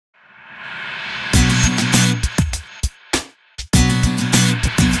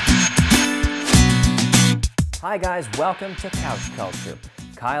Hi guys, welcome to Couch Culture.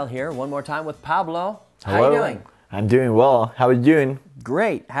 Kyle here, one more time with Pablo. Hello. How are you doing? I'm doing well. How are you doing?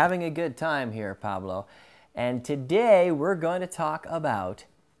 Great, having a good time here, Pablo. And today we're going to talk about,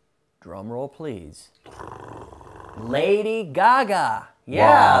 drumroll please, Lady Gaga.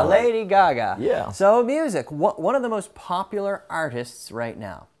 Yeah, Wow. Lady Gaga. Yeah. So music, one of the most popular artists right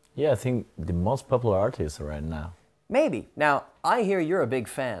now. Yeah, I think the most popular artist right now. Maybe. Now, I hear you're a big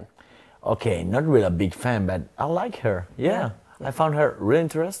fan. Okay, not really a big fan, but I like her. Yeah. I found her really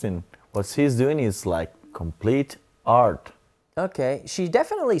interesting. What she's doing is like complete art. Okay, she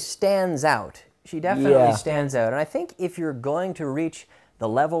definitely stands out. She definitely stands out. And I think if you're going to reach the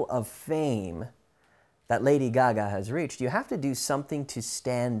level of fame that Lady Gaga has reached, you have to do something to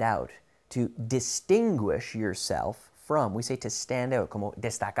stand out, to distinguish yourself from. We say to stand out, como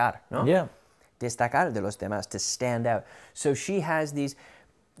destacar, no? Yeah. Destacar de los demás, to stand out. So she has these,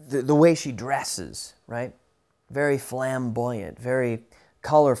 the way she dresses, right? Very flamboyant, very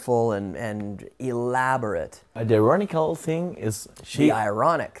colorful and elaborate. The ironical thing is The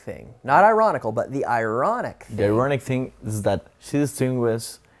ironic thing. Not ironical, but the ironic thing. The ironic thing is that she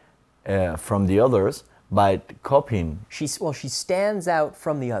distinguishes from the others by copying. She stands out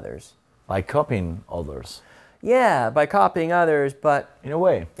from the others. By copying others. Yeah, by copying others, but In a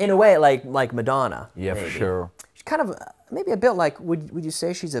way. like Madonna. Yeah, maybe. for sure. She's kind of maybe a bit like. Would you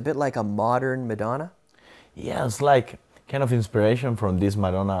say she's a bit like a modern Madonna? Yeah, it's like kind of inspiration from this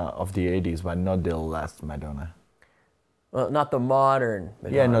Madonna of the 80s, but not the last Madonna. Well, not the modern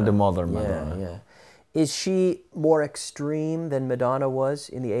Madonna. Yeah, not the modern Madonna. Yeah. Is she more extreme than Madonna was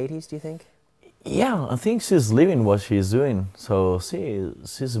in the 80s, do you think? Yeah, I think she's living what she's doing, so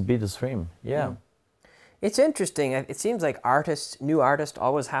she's a bit extreme. Yeah. It's interesting. It seems like new artists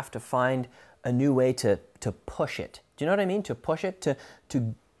always have to find a new way to push it. Do you know what I mean? To push it,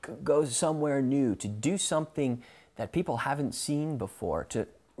 to go somewhere new, to do something that people haven't seen before, to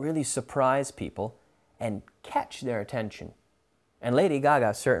really surprise people and catch their attention. And Lady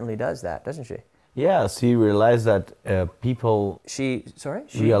Gaga certainly does that, doesn't she? Yeah, she realized that people She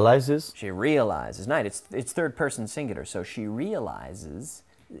realizes. She realizes. Nice. It's third person singular, so she realizes.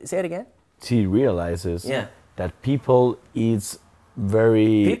 Say it again. She realizes Yeah. that people is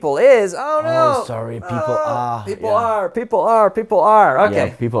very. People is. Oh no. Oh, sorry. People are. People yeah. are. People are. People are. Okay.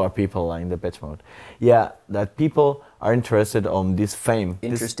 Yeah, people are people like in the pitch mode. Yeah, that people are interested on this fame.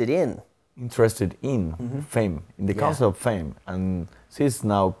 Interested in. Interested in fame, in the concept of fame, and she's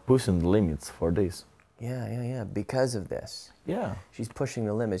now pushing the limits for this. Yeah. Because of this. Yeah. She's pushing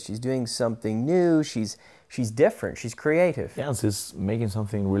the limits. She's doing something new. She's different. She's creative. Yeah, she's making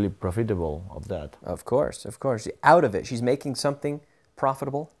something really profitable of that. Of course. Out of it. She's making something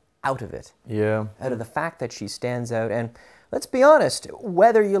profitable out of it. Yeah. Out of the fact that she stands out. And let's be honest,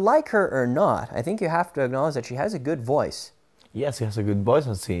 whether you like her or not, I think you have to acknowledge that she has a good voice. Yes, she has a good voice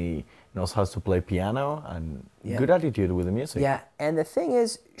and she knows how to play piano and good attitude with the music. Yeah, and the thing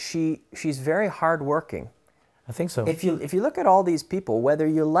is, she's very hardworking. I think so. If you look at all these people, whether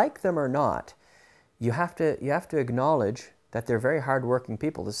you like them or not, you have to acknowledge that they're very hardworking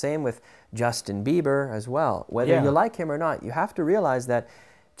people. The same with Justin Bieber as well. Whether you like him or not, you have to realize that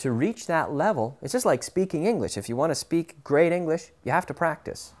to reach that level, it's just like speaking English. If you want to speak great English, you have to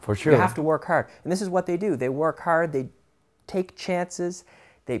practice. For sure. You have to work hard. And this is what they do. They work hard, they take chances,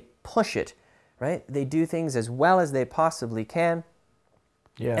 they push it, right? They do things as well as they possibly can.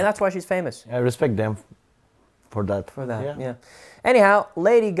 Yeah. And that's why she's famous. I respect them for that. Yeah. Anyhow,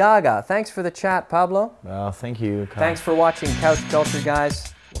 Lady Gaga, thanks for the chat, Pablo. Thank you, Kyle. Thanks for watching Couch Culture,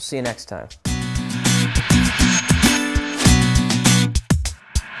 guys. We'll see you next time.